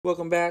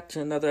Welcome back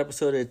to another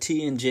episode of the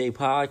T and J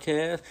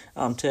podcast.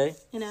 I'm Tay,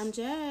 And I'm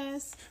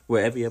Jazz.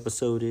 where every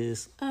episode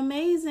is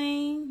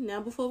Amazing. Now,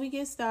 before we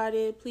get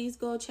started, please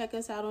go check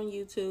us out on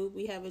YouTube.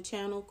 We have a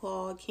channel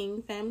called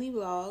King Family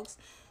Vlogs.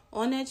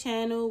 On that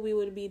channel, we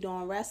would be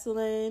doing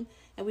wrestling,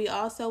 and we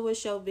also will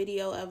show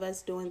video of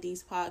us doing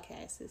these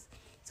podcasts.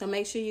 So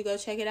make sure you go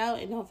check it out,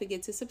 and don't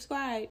forget to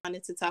subscribe. I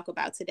wanted to talk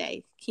about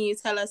today. Can you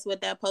tell us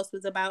what that post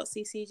was about,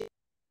 CCJ?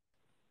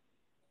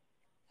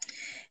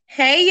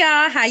 Hey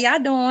y'all, how y'all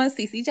doing?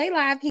 CCJ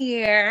Live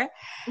here.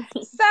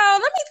 So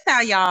let me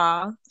tell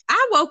y'all,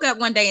 I woke up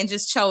one day and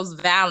just chose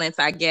violence,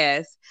 I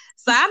guess.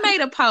 So I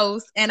made a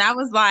post and I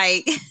was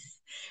like,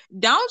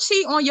 don't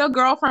cheat on your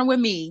girlfriend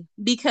with me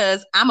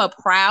because I'm a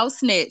proud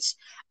snitch.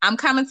 I'm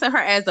coming to her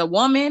as a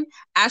woman.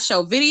 I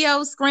show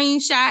videos,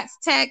 screenshots,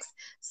 texts.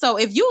 So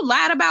if you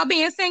lied about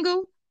being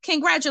single,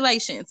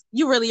 congratulations.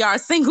 You really are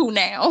single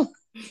now.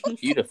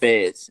 you the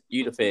feds.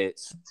 You the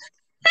feds.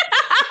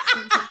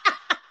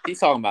 She's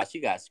talking about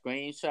she got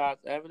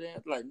screenshots,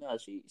 evidence. Like, no,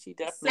 she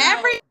definitely.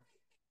 Every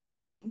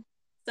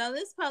So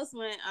this post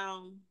went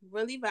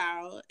really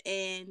viral,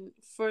 and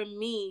for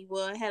me,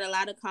 well, it had a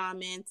lot of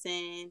comments,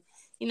 and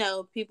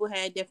people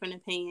had different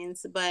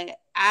opinions, but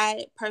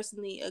I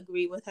personally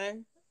agree with her.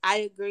 I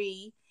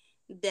agree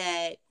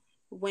that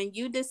when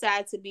you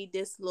decide to be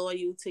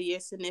disloyal to your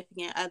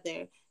significant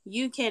other,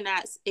 you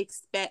cannot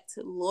expect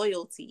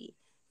loyalty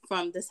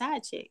from the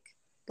side chick.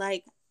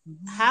 Like,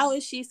 how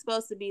is she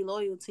supposed to be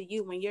loyal to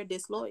you when you're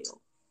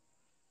disloyal?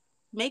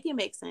 Make it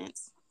make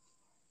sense.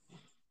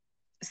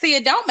 See,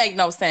 it don't make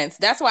no sense.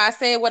 That's why I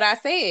said what I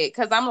said.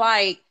 Because I'm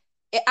like,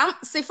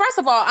 first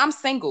of all, I'm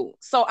single.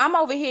 So I'm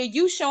over here,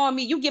 you showing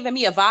me, you giving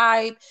me a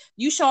vibe,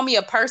 you showing me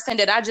a person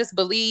that I just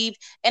believed.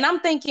 And I'm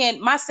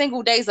thinking my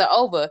single days are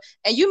over.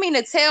 And you mean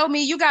to tell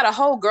me you got a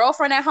whole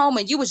girlfriend at home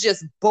and you was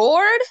just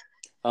bored?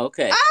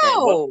 Okay. At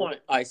what Oh, point?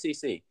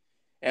 CC.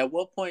 At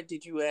what point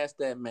did you ask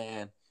that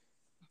man?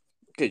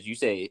 Because you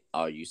say,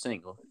 "Are you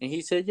single?" And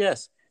he said,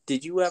 "Yes."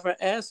 Did you ever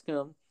ask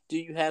him, "Do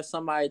you have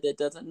somebody that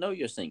doesn't know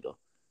you're single?"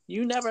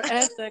 You never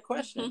asked that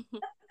question.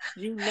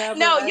 You never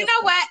no, you asked know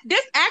him. what?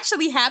 This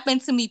actually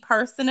happened to me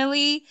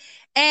personally.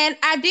 And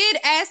I did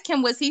ask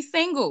him, was he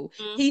single?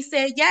 He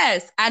said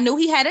yes. I knew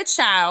he had a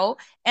child.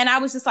 And I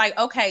was just like,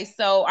 okay,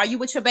 so are you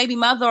with your baby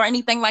mother or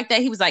anything like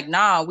that? He was like,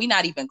 nah, we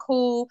not even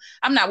cool.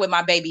 I'm not with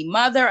my baby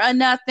mother or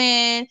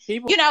nothing.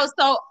 People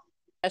So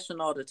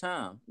asking all the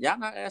time. Y'all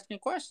not asking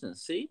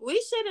questions. See,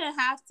 We shouldn't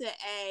have to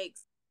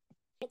ask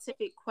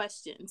scientific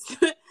questions.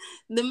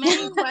 The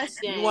main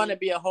question. you want to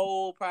be a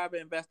whole private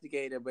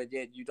investigator, but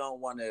yet you don't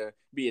want to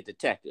be a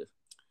detective.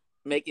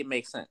 Make it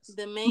make sense.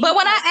 The main but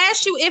when question, I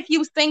ask you if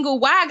you single,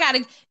 why I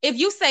gotta if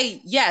you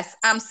say yes,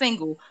 I'm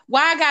single,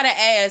 why I gotta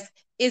ask,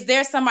 is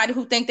there somebody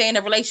who think they're in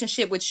a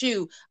relationship with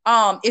you?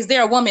 Is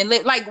there a woman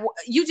like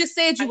you just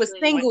said you were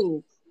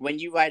single? When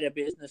you write a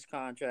business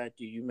contract,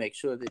 do you make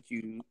sure that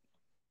you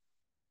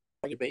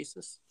on a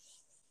basis?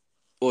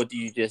 Or do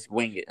you just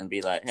wing it and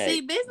be like, hey?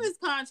 See, business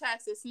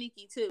contracts are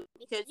sneaky too,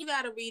 because you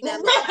got to read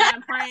that little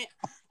fine print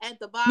at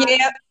the bottom.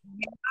 Yeah.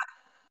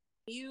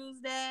 Use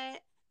that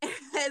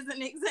as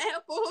an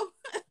example.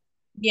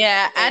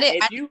 Yeah, And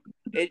I did.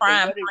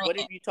 what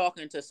if you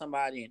talking to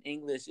somebody and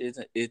English is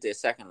their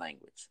second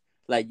language?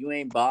 Like you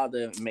ain't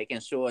bothered making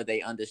sure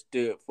they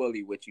understood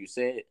fully what you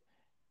said.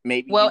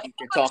 Maybe Well,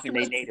 you're talking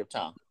their native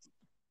tongue.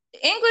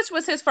 English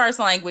was his first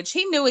language.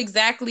 He knew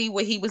exactly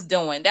what he was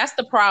doing. That's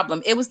the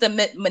problem. It was the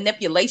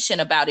manipulation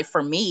about it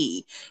for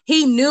me.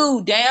 He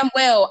knew damn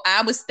well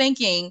I was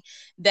thinking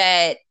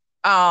that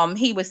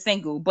he was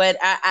single. But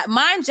I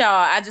mind y'all,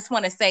 I just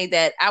want to say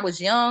that I was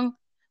young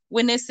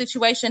when this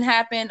situation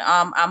happened.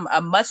 I'm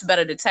a much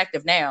better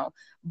detective now.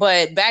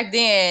 But back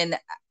then,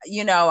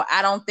 I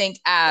don't think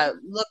I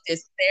looked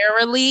as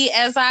thoroughly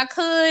as I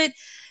could.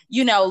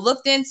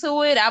 Looked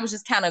into it. I was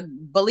just kind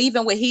of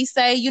believing what he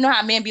say. You know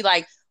how men be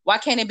like, why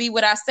can't it be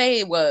what I say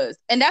it was?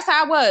 And that's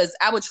how I was.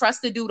 I would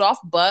trust the dude off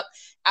buck.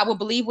 I would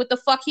believe what the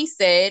fuck he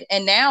said.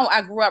 And now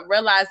I grew up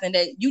realizing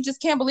that you just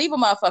can't believe a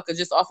motherfucker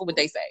just off of what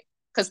they say.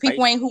 Because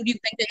people ain't who you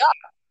think they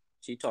are.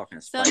 She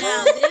talking spicy. So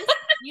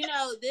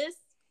now this,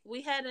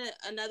 we had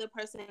another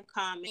person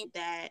comment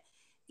that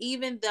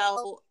even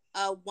though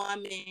a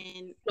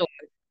woman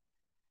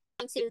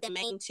to the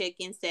main chick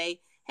and say,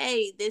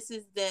 hey, this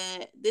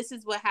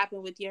is what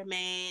happened with your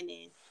man,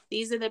 and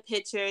these are the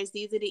pictures,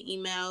 these are the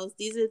emails,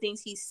 these are the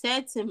things he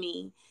said to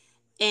me.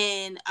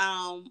 And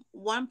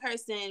one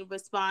person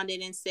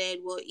responded and said,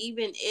 well,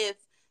 even if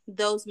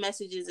those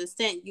messages are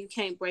sent, you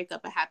can't break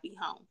up a happy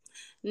home.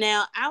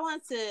 Now I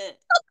want to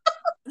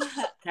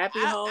happy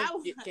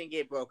home can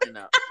get broken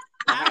up.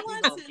 I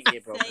want to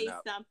say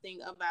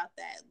something about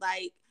that.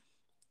 Like,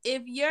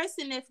 if your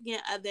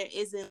significant other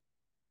isn't,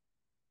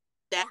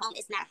 that home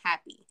is not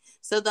happy.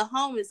 So the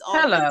home is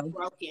already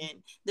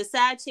broken. The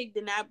side chick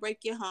did not break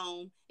your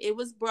home. It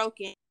was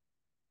broken.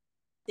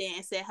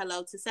 Then said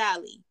hello to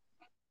Sally.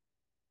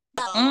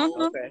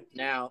 Okay.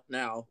 Now,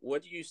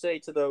 what do you say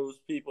to those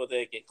people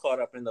that get caught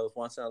up in those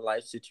once in a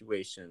life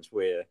situations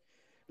where,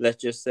 let's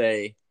just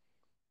say,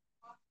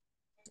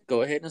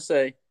 go ahead and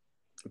say,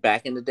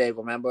 back in the day,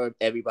 remember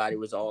everybody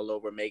was all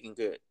over Megan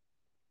Good.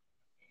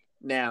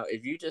 Now,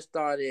 if you just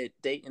started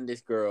dating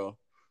this girl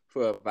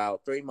for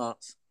about 3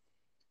 months,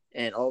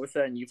 and all of a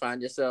sudden you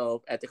find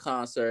yourself at the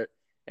concert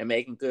and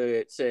Megan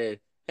Good said,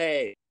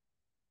 "Hey,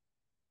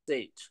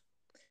 stage,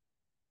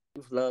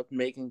 you've loved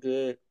Megan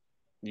Good.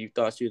 You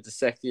thought she was the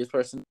sexiest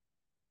person,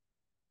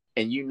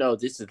 and you know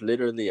this is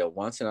literally a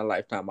once in a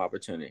lifetime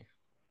opportunity."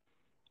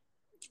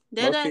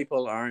 Most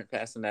people aren't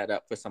passing that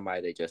up for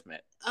somebody they just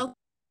met.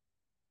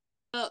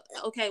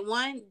 Okay,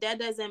 one, that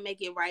doesn't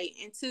make it right.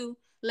 And two,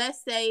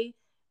 let's say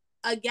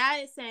a guy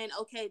is saying,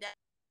 okay,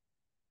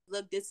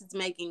 look, this is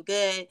Megan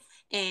Good,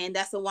 and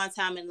that's a one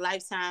time in a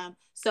lifetime.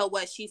 So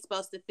what? She's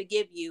supposed to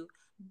forgive you.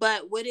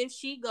 But what if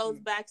she goes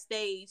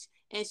backstage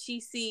and she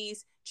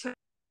sees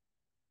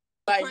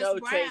I know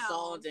Trey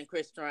Songz and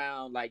Chris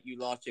Brown, like, you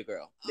lost your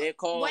girl. They're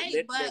called.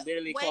 They're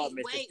literally called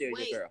Mr. Steal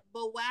Your Girl.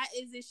 But why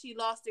is it she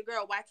lost the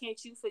girl? Why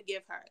can't you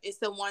forgive her? It's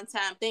a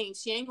one-time thing.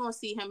 She ain't gonna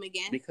see him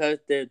again. Because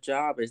their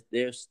job is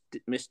they're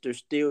Mr.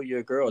 Steal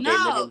Your Girl. They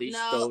literally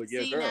stole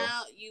your girl.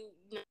 Now you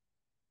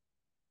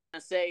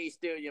say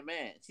steal your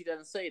man. She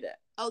doesn't say that.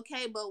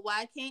 Okay, but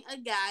why can't a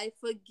guy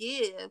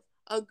forgive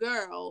a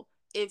girl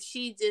if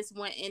she just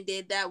went and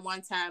did that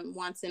one time,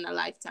 once in a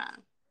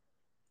lifetime?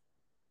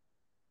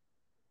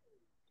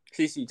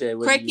 CCJ,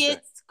 what do you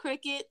think?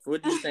 Crickets.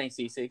 What do you think,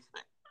 CC?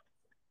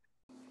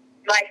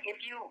 Like, if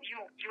you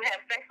have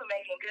sex with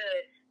Megan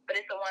Good, but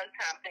it's a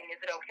one-time thing, is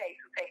it okay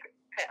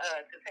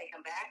to take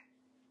him back?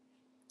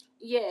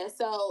 Yeah.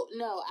 So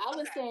no, I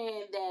was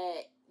saying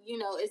that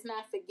it's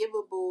not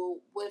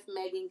forgivable with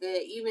Megan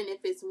Good, even if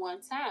it's one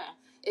time.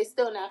 It's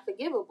still not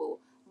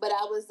forgivable. But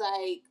I was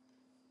like,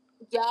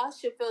 y'all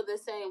should feel the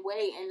same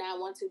way and not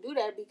want to do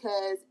that,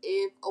 because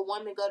if a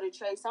woman go to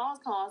Trey Songz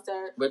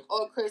concert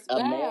or Chris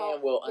Brown,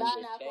 y'all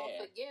not gonna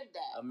forgive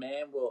that. A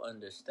man will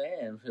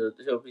understand.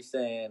 He'll be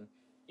saying,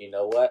 you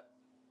know what?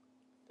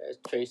 That's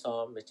Trey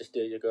Songz, Mr.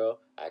 Steal Your Girl.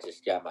 I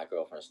just got my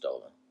girlfriend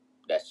stolen.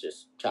 Let's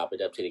just chop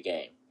it up to the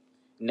game.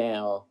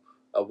 Now,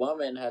 a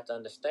woman has to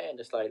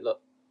understand. It's like,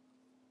 look,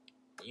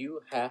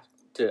 you have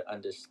to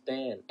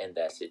understand in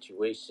that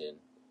situation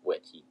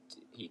what he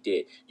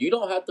did. You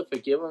don't have to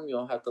forgive him. You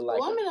don't have to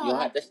like him. You don't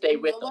have to stay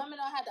with him. Women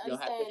don't have to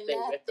understand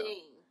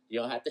nothing. You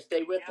don't have to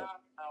stay with him.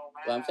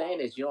 What I'm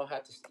saying is, you don't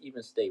have to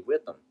even stay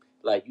with him.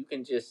 Like, you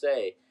can just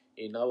say,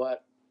 you know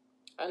what?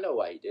 I know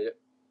why he did it.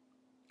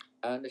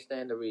 I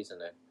understand the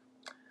reasoning.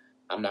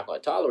 I'm not going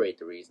to tolerate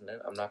the reasoning.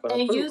 I'm not going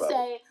to approve of it. And you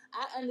say,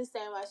 I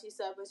understand why she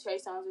slept with Trey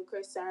Songz and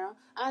Chris Brown.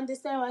 I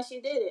understand why she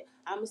did it.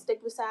 I'm going to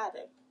stick beside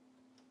her.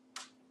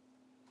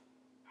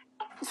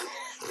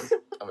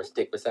 I'm going to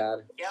stick beside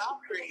her? Y'all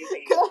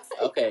crazy.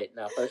 Okay,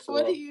 now first of all,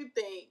 what do you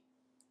think?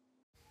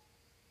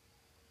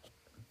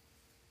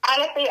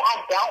 Honestly,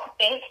 I don't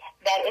think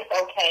that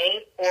it's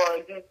okay for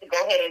you to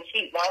go ahead and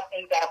cheat once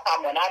and you got a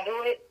problem when I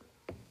do it.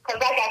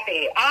 Because like I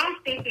said, I'm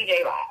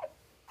CCJ Live.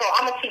 So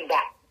I'm a cheat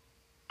back.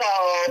 So,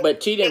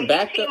 but cheating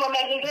back to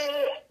Megan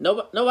Good,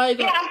 nobody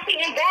gonna... Yeah, I'm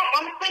cheating back.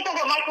 I'm sleeping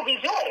with Michael B.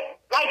 Jordan.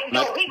 Like,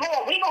 no, we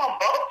gonna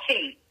both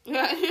cheat.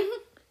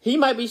 He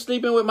might be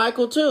sleeping with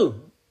Michael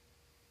too.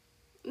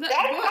 That's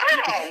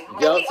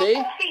fine. Yo, see?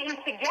 All cheating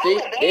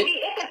together, baby.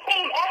 It's a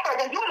team effort.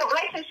 When you're in a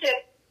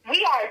relationship,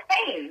 we are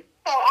a team.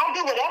 So I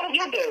do whatever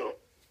you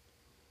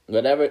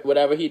do.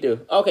 Whatever he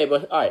do. Okay,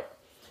 but all right.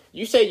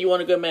 You say you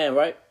want a good man,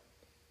 right?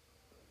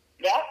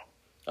 Yep.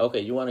 Okay,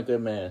 you want a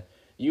good man.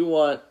 You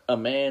want a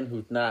man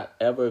who's not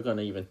ever going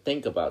to even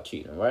think about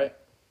cheating, right?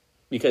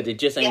 Because it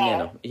just ain't in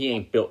him. He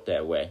ain't built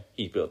that way.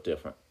 He's built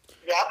different.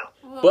 Yep.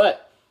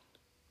 But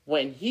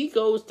when he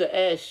goes to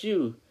ask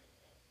you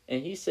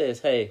and he says,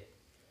 hey,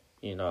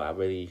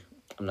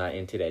 I'm not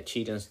into that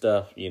cheating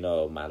stuff.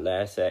 My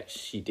last ex,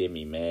 she did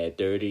me mad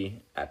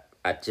dirty.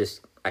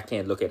 I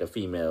can't look at a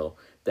female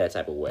that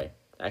type of way.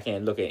 I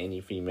can't look at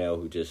any female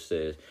who just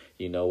says,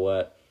 you know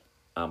what,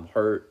 I'm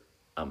hurt.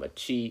 I'm a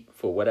cheat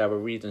for whatever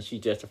reason she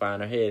justify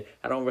in her head.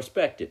 I don't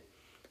respect it.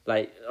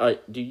 Like,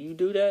 do you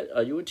do that?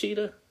 Are you a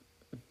cheater?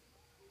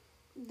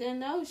 Then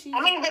no,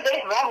 I mean, but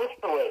there's levels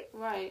to it.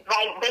 Right.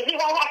 Like, but he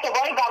won't have to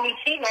worry about me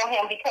cheating on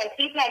him because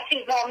he's not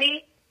cheating on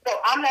me, so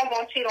I'm not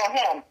going to cheat on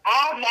him.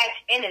 I'll match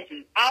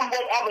energy. I'm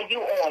whatever you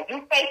on.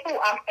 You faithful,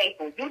 I'm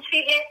faithful. You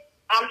cheating,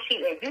 I'm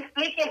cheating. You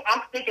sneaking,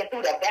 I'm sneaking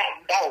through the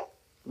back door.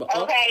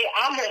 Okay?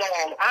 I'm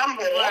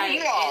with whatever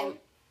you on.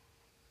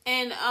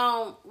 And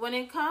when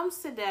it comes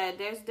to that,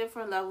 there's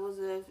different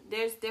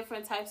there's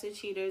different types of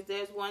cheaters.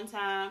 There's one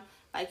time,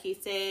 like he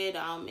said,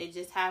 it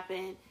just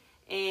happened,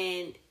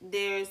 and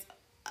there's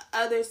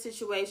other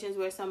situations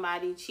where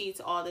somebody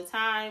cheats all the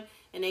time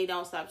and they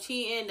don't stop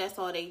cheating. That's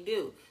all they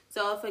do.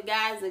 So if a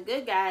guy's a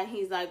good guy and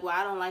he's like, well,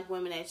 I don't like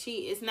women that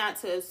cheat, it's not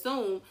to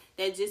assume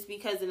that just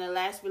because in the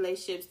last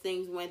relationships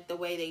things went the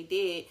way they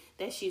did,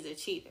 that she's a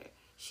cheater.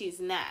 She's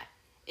not.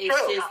 It's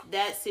just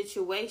that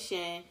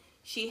situation.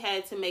 She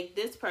had to make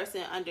this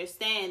person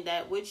understand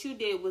that what you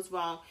did was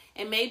wrong.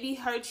 And maybe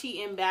her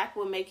cheating back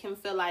will make him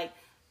feel like,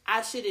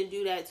 I shouldn't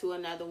do that to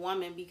another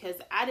woman because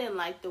I didn't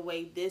like the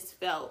way this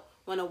felt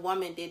when a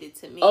woman did it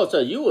to me. Oh, so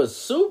you a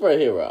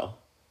superhero.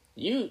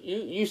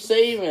 You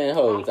saving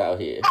hoes out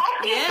here.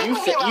 Yeah.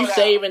 You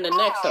saving the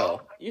next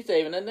hoe. You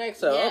saving the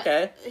next hoe. Yeah.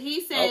 Okay.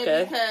 He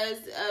said because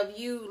of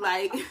you,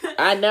 like.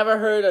 I never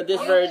heard of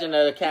this version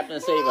of the Captain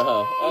Save a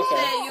Hoe. He Okay.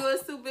 said you a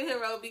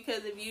superhero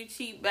because if you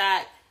cheat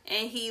back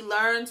and he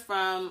learns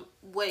from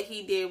what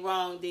he did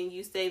wrong, then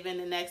you saving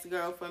the next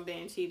girl from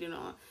being cheated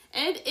on.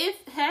 And if,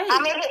 hey.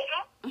 I mean,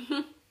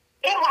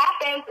 it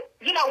happens.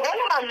 You know,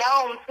 women are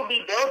known to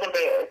be building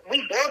bears.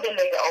 We building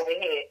nigga over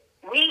here.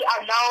 We are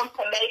known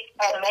to make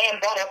a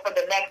man better for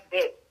the next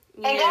bitch.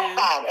 And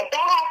that's fine. If that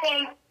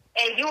happens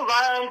and you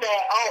learn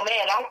that, oh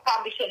man, I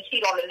probably shouldn't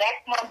cheat on the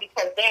next one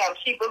because damn,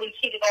 she really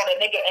cheated on a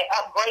nigga and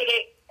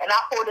upgraded and I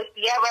pulled a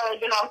Sierra,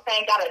 you know what I'm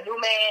saying, got a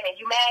new man and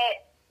you mad.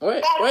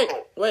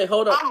 Wait,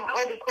 hold up. I'm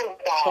really cool with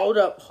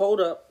that.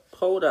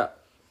 Hold up.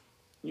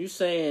 You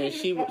saying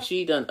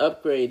she done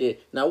upgraded.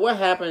 Now what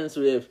happens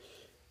if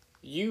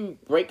you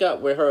break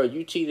up with her,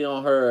 you cheated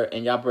on her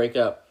and y'all break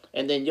up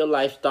and then your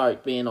life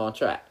start being on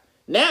track?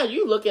 Now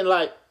you looking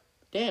like,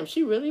 damn,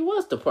 she really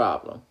was the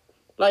problem.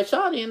 Like,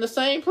 Shawty in the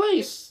same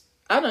place.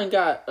 I done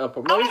got a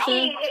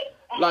promotion.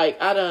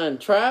 Like, I done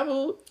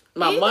traveled.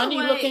 My money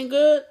looking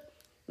good.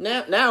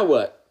 Now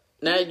what?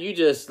 Now you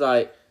just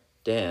like,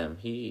 damn,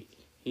 he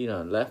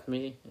done left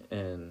me.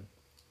 And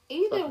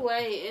either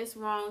way, it's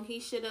wrong. He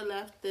should have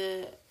left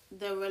the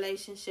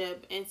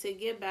relationship. And to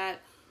get back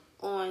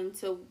on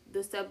to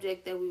the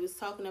subject that we was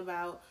talking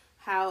about,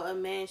 how a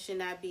man should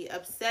not be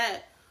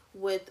upset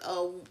with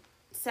a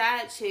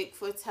side chick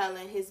for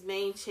telling his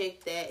main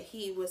chick that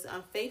he was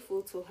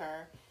unfaithful to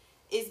her,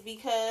 is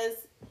because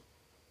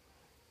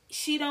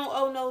she don't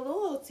owe no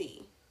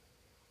loyalty.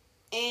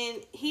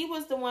 And he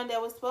was the one that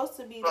was supposed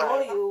to be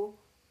loyal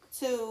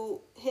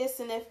to his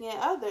significant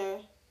other,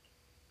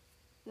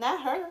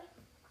 not her.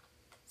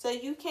 So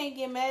you can't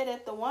get mad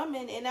at the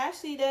woman. And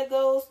actually that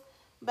goes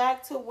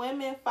back to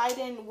women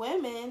fighting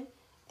women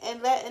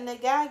and letting the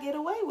guy get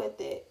away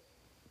with it.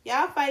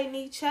 Y'all fighting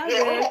each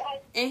other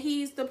and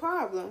he's the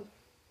problem.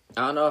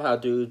 I don't know how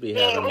dudes be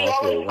having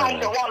multiple women.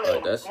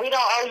 We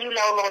don't owe you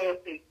no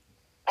loyalty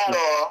at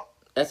all.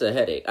 That's a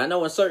headache. I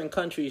know in certain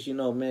countries, you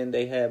know, men,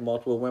 they have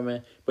multiple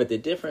women. But the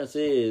difference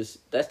is,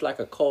 that's like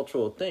a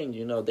cultural thing.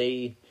 You know,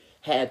 they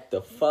had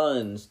the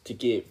funds to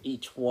give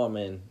each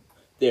woman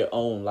their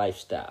own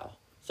lifestyle.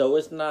 So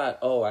it's not,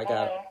 oh, I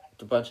got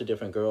a bunch of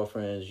different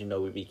girlfriends, you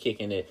know, we be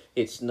kicking it.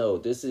 It's no,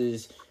 this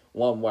is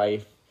one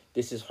wife.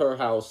 This is her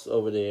house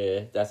over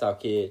there. That's our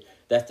kid.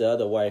 That's the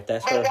other wife.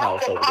 That's her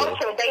house over there.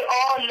 They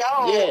all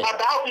know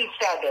about each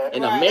other.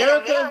 In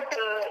America,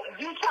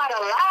 you try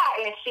to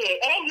lie and shit,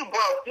 and you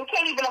broke. You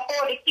can't even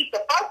afford to keep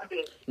the first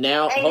bitch.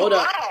 Now, hold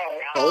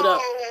up.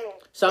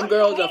 Some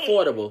girls are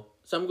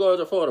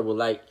affordable.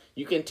 Like,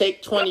 you can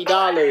take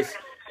 $20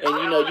 and,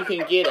 you know, you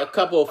can get a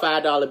couple of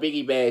 $5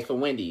 biggie bags from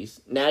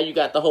Wendy's. Now you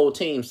got the whole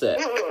team set.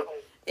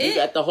 You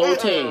got the whole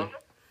team.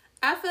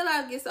 I feel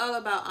like it's all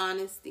about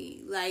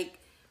honesty. Like,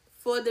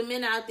 for the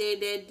men out there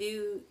that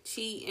do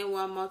cheat and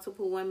want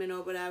multiple women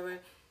or whatever,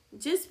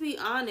 just be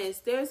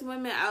honest. There's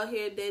women out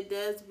here that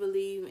does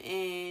believe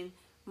in,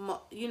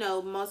 you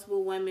know,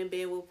 multiple women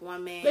being with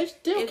one man. They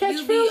still catch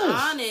feelings. Be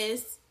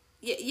honest,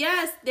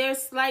 yes,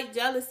 there's slight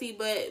jealousy,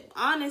 but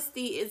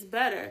honesty is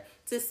better.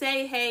 To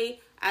say, hey,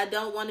 I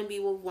don't want to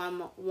be with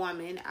one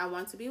woman. I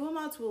want to be with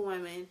multiple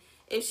women.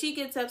 If she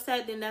gets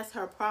upset, then that's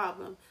her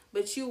problem.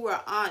 But you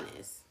were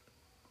honest.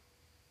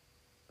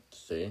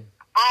 See?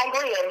 I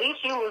agree. At least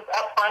you was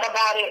upfront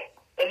about it.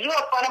 If you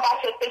upfront about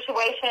your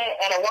situation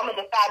and a woman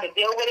decides to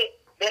deal with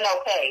it, then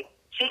okay.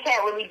 She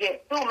can't really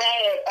get too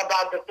mad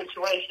about the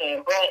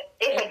situation. But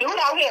if a dude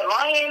out here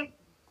lying,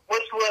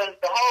 which was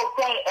the whole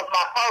point of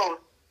my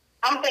post,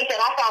 I'm thinking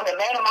I found a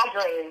man of my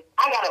dreams.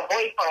 I got a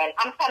boyfriend.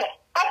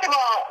 First of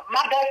all,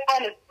 my best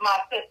friend is my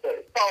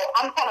sister. So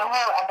I'm telling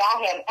her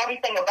about him,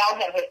 everything about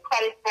him, his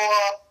credit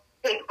score,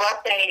 his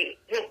birthday,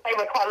 his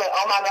favorite color.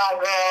 Oh my God,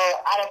 girl,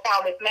 I done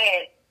found this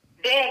man.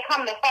 Then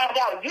come to find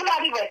out you're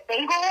not even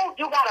single.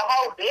 You got a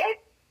whole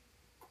bitch.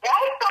 That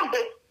is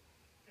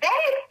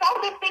so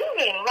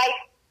deceiving. Like,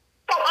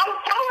 so I'm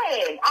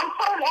telling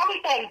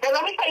everything. But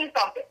let me tell you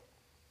something.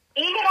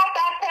 Even after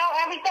I tell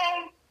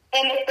everything,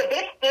 and if the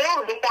bitch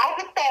still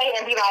decides to stay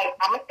and be like,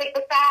 I'm gonna stick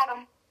beside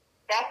him,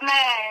 that's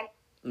mine.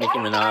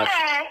 Nicki Minaj.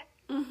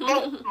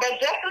 But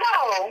just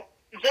know,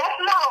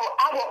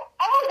 I will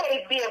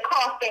always be a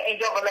constant in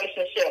your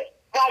relationship.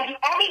 Like,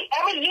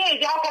 every year,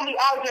 y'all gonna be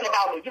arguing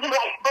about me. You can be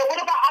like, but what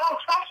about, I don't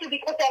trust you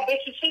because that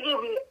bitch you cheated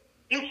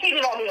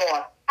on me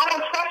on. I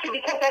don't trust you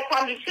because that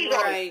time you cheated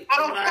on me. I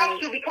don't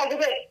trust you because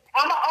of it.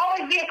 I'm gonna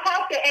always be a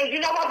constant, and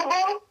you know what,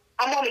 boo?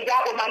 I'm on the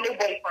yacht with my new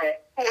boyfriend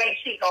who ain't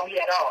cheating on me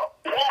at all.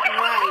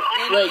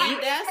 Right.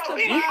 Wait, that's the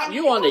problem.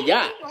 You on the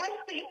yacht.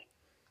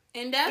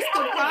 And that's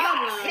the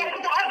problem.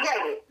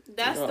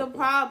 That's the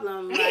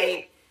problem.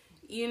 Like,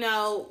 you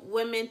know,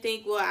 women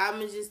think, well, I'm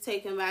going to just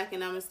take him back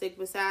and I'm going to stick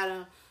beside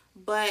him.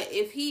 But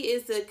if he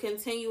is a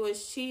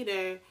continuous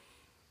cheater,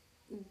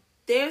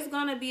 there's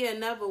gonna be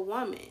another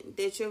woman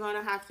that you're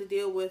gonna have to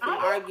deal with and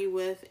argue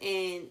with,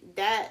 and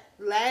that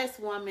last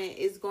woman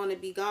is gonna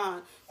be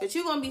gone. But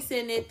you're gonna be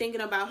sitting there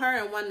thinking about her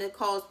and wanting to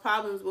cause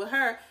problems with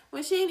her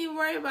when she ain't even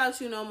worried about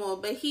you no more.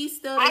 But he's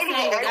still the same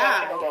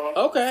guy.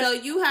 Okay. So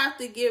you have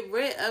to get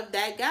rid of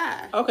that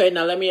guy. Okay,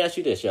 now let me ask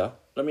you this, y'all.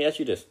 Let me ask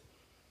you this.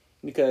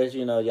 Because,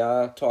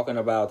 y'all talking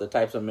about the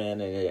types of men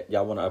and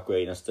y'all want to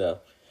upgrade and stuff.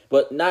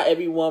 But not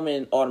every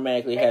woman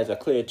automatically has a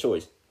clear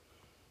choice.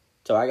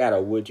 So I got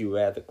a would you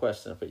rather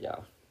question for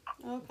y'all.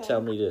 Okay.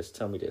 Tell me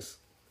this.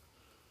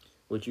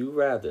 Would you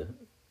rather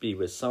be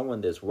with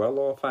someone that's well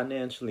off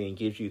financially and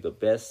gives you the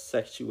best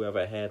sex you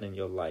ever had in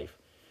your life,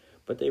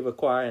 but they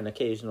require an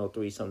occasional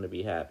threesome to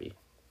be happy?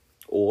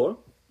 Or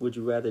would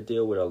you rather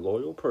deal with a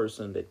loyal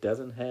person that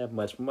doesn't have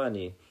much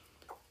money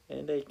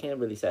and they can't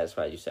really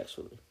satisfy you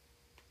sexually?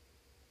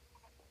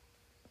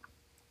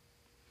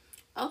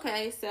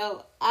 Okay,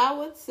 so I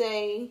would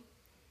say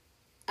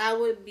I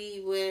would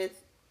be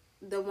with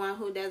the one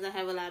who doesn't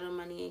have a lot of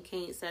money and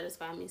can't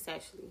satisfy me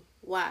sexually.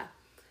 Why?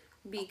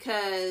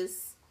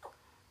 Because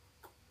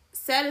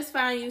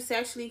satisfying you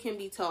sexually can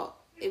be taught.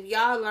 If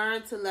y'all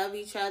learn to love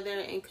each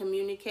other and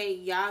communicate,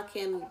 y'all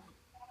can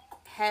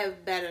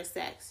have better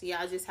sex.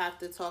 Y'all just have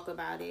to talk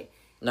about it.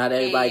 Not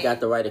everybody got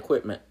the right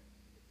equipment.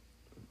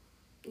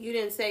 You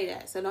didn't say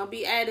that, so don't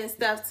be adding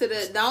stuff to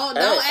the. Don't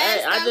add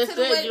stuff I just to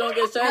the. said you don't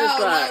get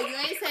satisfied. No, you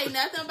ain't say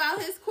nothing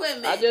about his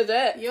equipment. I just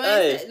said. You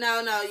ain't say,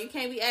 no, you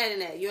can't be adding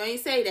that. You ain't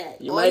say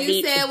that. All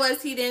you said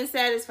was he didn't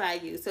satisfy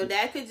you, so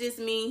that could just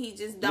mean he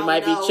just don't. You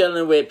might be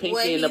chilling with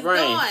Pinky in the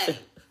brain.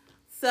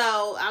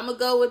 So I'm gonna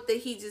go with the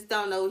he just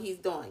don't know what he's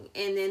doing,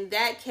 and in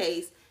that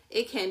case,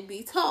 it can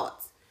be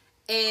taught.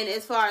 And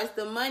as far as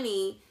the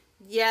money.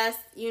 Yes,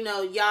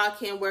 y'all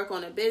can work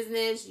on a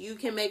business. You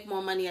can make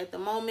more money at the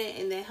moment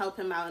and then help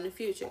him out in the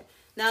future.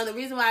 Now, the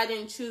reason why I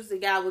didn't choose the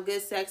guy with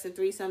good sex and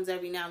threesomes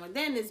every now and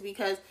then is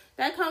because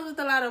that comes with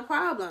a lot of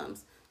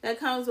problems. That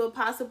comes with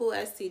possible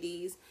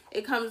STDs.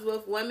 It comes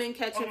with women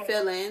catching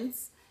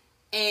feelings.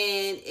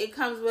 And it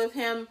comes with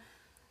him.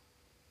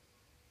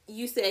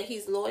 You said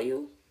he's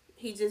loyal.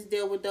 He just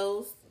deal with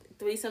those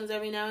threesomes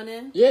every now and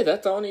then? Yeah,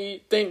 that's the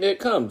only thing that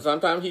comes.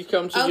 Sometimes he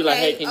comes to you like,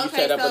 hey, can you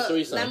set up a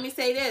threesome? Let me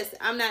say this.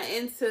 I'm not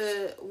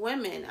into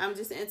women. I'm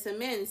just into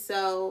men.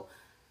 So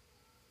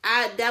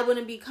that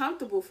wouldn't be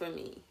comfortable for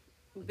me,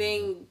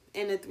 being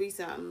in a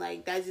threesome.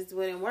 Like, that just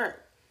wouldn't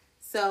work.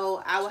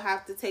 So I would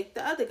have to take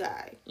the other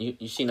guy.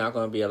 She not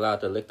going to be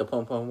allowed to lick the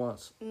pom-pom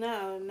once?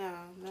 No,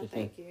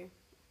 thank you.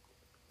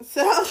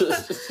 So,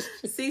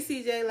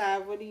 CCJ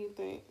Live, what do you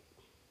think?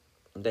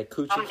 That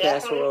coochie I'm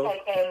casserole.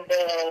 definitely taking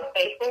the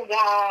faithful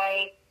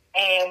guy,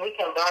 and we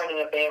can learn in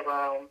the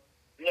bedroom.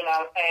 You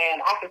know what I'm saying?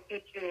 I can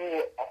teach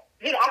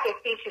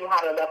you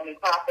how to love me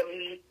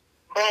properly.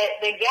 But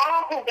the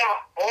guy who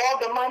got all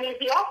the money,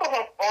 he also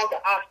has all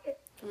the options.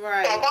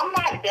 Right. So if I'm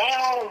not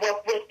down with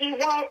what he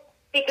wants,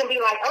 he can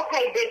be like,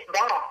 okay, bitch,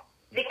 bye.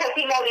 Because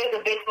he knows there's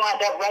a bitch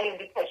lined up ready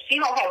because she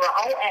don't have her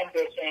own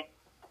ambition.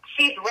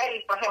 She's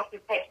ready for him to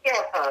take care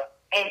of her,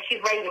 and she's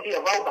ready to be a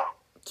robot.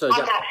 So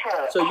I'm not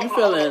her. So I you have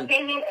feeling? my own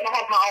opinion and I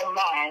have my own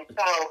mind.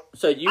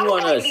 So you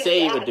want to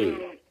save a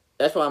dude?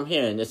 That's what I'm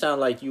hearing. It sounds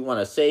like you want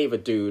to save a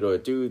dude or a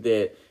dude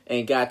that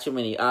ain't got too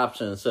many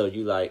options. So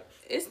you like?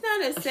 It's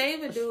not a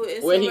save a dude.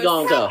 It's where he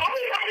gonna go?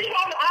 Everybody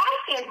has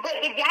options, but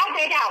the guy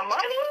that got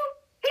money,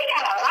 he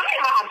got a lot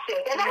of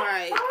options, and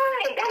that's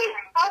fine. That is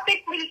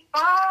perfectly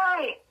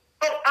fine.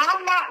 But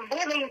I'm not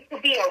willing to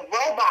be a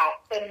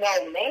robot for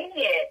no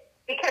man.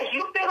 Because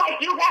you feel like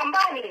you got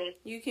money,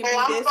 you can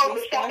I'm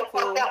supposed to shut the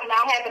fuck up and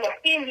not have an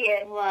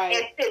opinion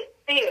and sit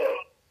still.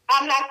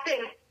 I'm not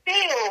sitting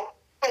still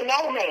for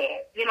no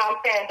man. You know what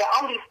I'm saying? The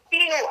only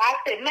still I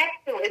sit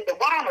next to is the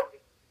winery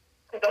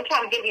because I'm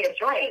trying to give you a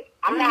drink.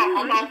 I'm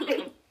not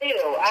sitting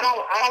still. I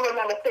don't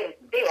remember sitting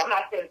still. I'm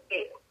not sitting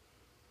still.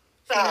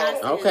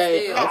 So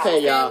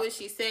okay, y'all. What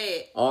she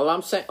said. All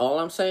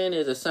I'm saying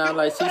is it sounds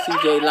like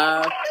CCJ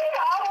Live.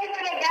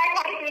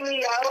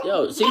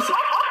 Yo,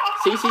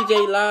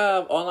 CCJ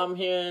Live, all I'm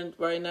hearing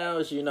right now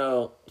is,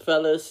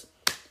 fellas,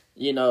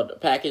 the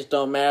package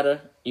don't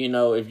matter.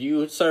 If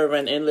you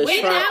serving endless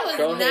shrimp,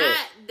 go ahead.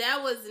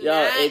 That was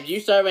not. If you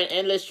serving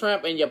endless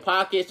shrimp in your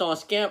pockets on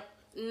skimp,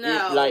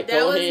 no,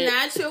 that was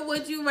not your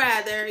would you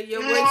rather. Your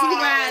would you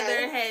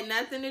rather had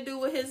nothing to do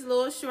with his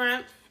little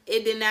shrimp.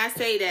 It did not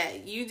say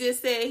that. You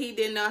just said he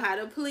didn't know how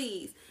to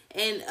please.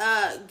 And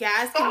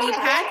guys can be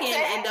packing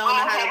and don't know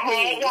how to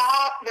please.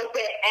 Y'all with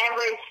the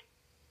average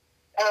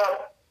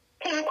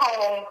ping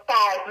pong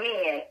size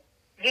men.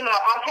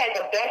 I've had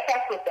the best sex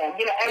with them.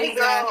 Every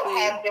girl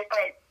has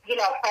different,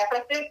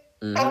 preferences.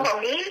 Mm-hmm. So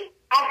for me,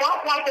 I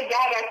don't like a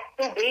guy that's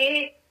too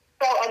big.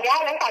 So a guy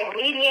that's like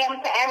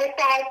medium to average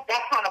size,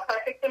 that's kind of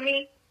perfect for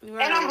me.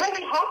 Right. And I'm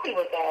really happy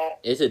with that.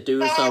 It's a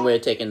dude somewhere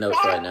taking notes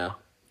right now.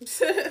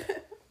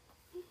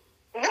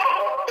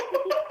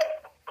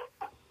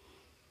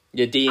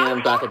 Your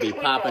DM about to be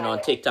popping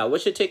on TikTok.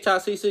 What's your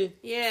TikTok, CC?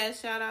 Yeah,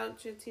 shout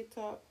out your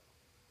TikTok.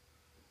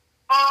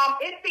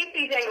 It's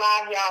CCJ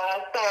Live,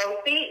 y'all. So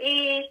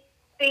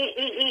CECCJ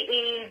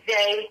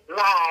CEEJ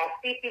Live.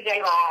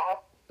 CCJ Live.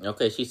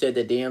 Okay, she said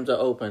the DMs are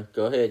open.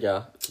 Go ahead,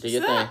 y'all. Do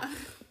your thing.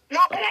 No,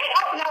 it ain't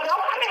open. No,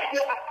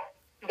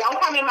 don't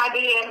come in my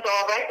DMs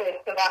or records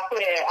because I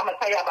swear I'm gonna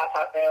tell y'all about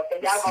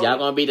yourself. Y'all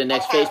gonna be the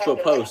next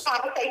Facebook post.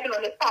 Conversation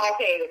on this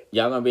podcast.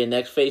 Y'all gonna be the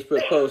next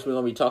Facebook post. We're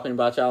gonna be talking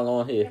about y'all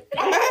on here.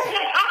 Don't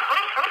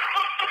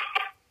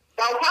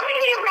come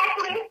in here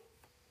reckless.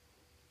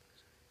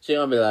 She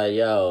gonna be like,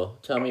 "Yo,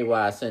 tell me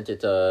why I sent it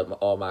to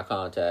all my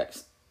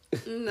contacts."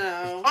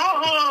 No.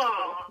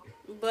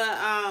 But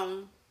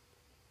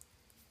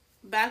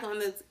back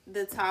on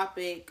the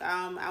topic,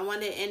 I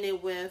want to end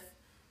it with,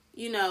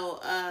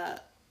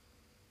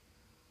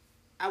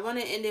 I want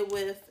to end it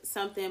with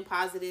something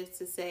positive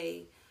to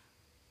say.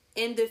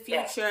 In the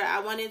future, I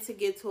wanted to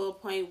get to a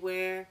point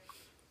where,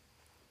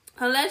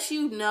 unless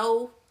you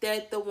know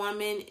that the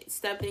woman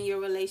stepped in your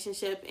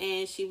relationship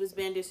and she was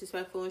being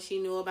disrespectful and she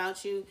knew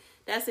about you,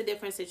 that's a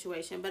different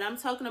situation. But I'm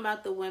talking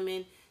about the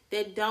women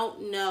that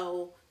don't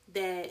know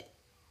that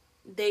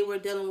they were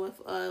dealing with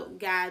a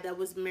guy that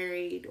was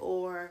married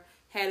or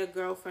had a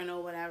girlfriend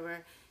or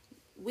whatever.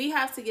 We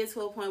have to get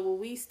to a point where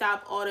we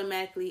stop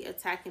automatically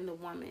attacking the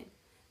woman,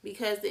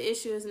 because the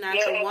issue is not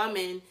the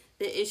woman,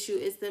 the issue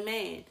is the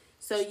man.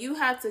 So you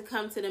have to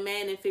come to the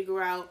man and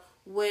figure out,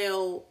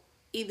 well,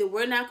 either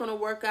we're not going to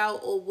work out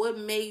or what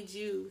made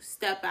you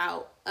step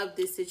out of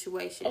this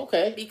situation.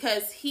 Okay.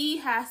 Because he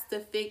has to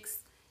fix,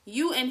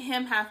 you and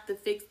him have to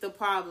fix the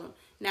problem,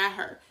 not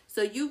her.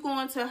 So you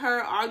going to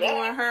her, arguing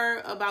with her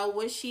about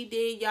what she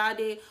did, y'all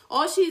did.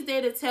 All she's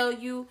there to tell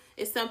you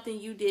is something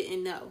you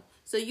didn't know.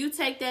 So you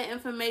take that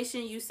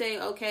information, you say,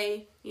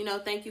 okay,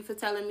 thank you for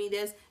telling me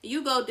this.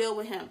 You go deal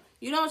with him.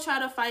 You don't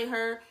try to fight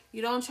her.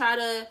 You don't try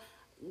to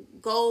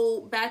go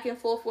back and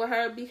forth with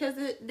her, because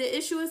the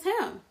issue is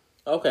him.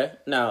 Okay.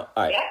 Now,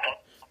 all right.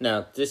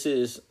 Now, this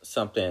is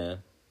something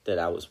that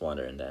I was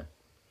wondering then.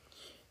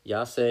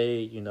 Y'all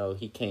say,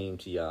 he came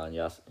to y'all and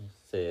y'all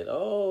said,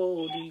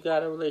 oh, do you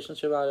got a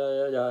relationship?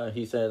 And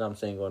he said, I'm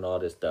single and all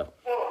this stuff.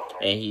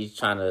 And he's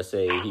trying to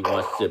say he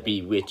wants to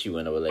be with you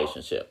in a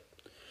relationship.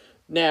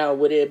 Now,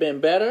 would it have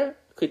been better?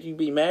 Could you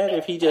be mad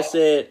if he just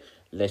said,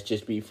 let's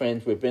just be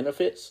friends with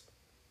benefits?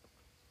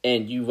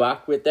 And you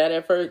rocked with that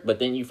at first, but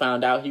then you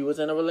found out he was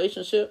in a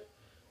relationship?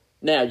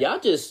 Now, y'all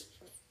just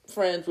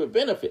friends with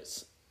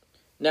benefits.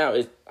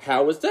 Now,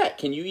 how was that?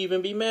 Can you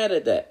even be mad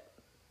at that?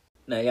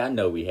 Now, y'all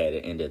know we had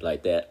it ended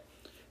like that.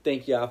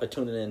 Thank y'all for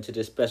tuning in to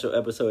this special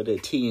episode of the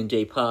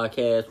T&J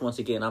Podcast. Once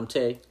again, I'm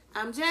Tay.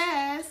 I'm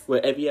Jazz.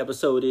 Where every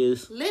episode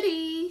is...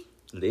 Liddy.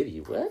 Liddy,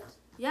 what?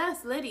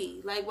 Yes,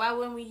 Liddy. Like, why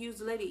wouldn't we use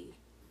Liddy?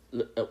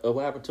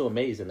 What happened to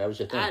Amazing? That was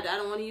your thing. I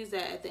don't want to use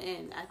that at the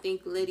end. I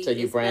think Liddy so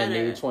you is brand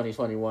better. new,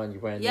 2021, you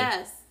brand new?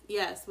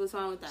 Yes. What's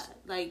wrong with that?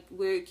 Like,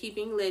 we're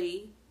keeping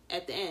Liddy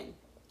at the end.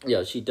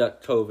 Yeah, she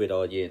ducked COVID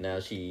all year. Now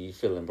she's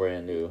feeling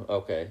brand new.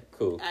 Okay,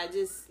 cool. It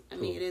is.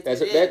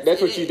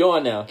 That's what you're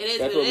doing now. It is.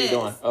 That's what we're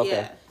doing.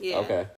 Okay. Yeah. Okay.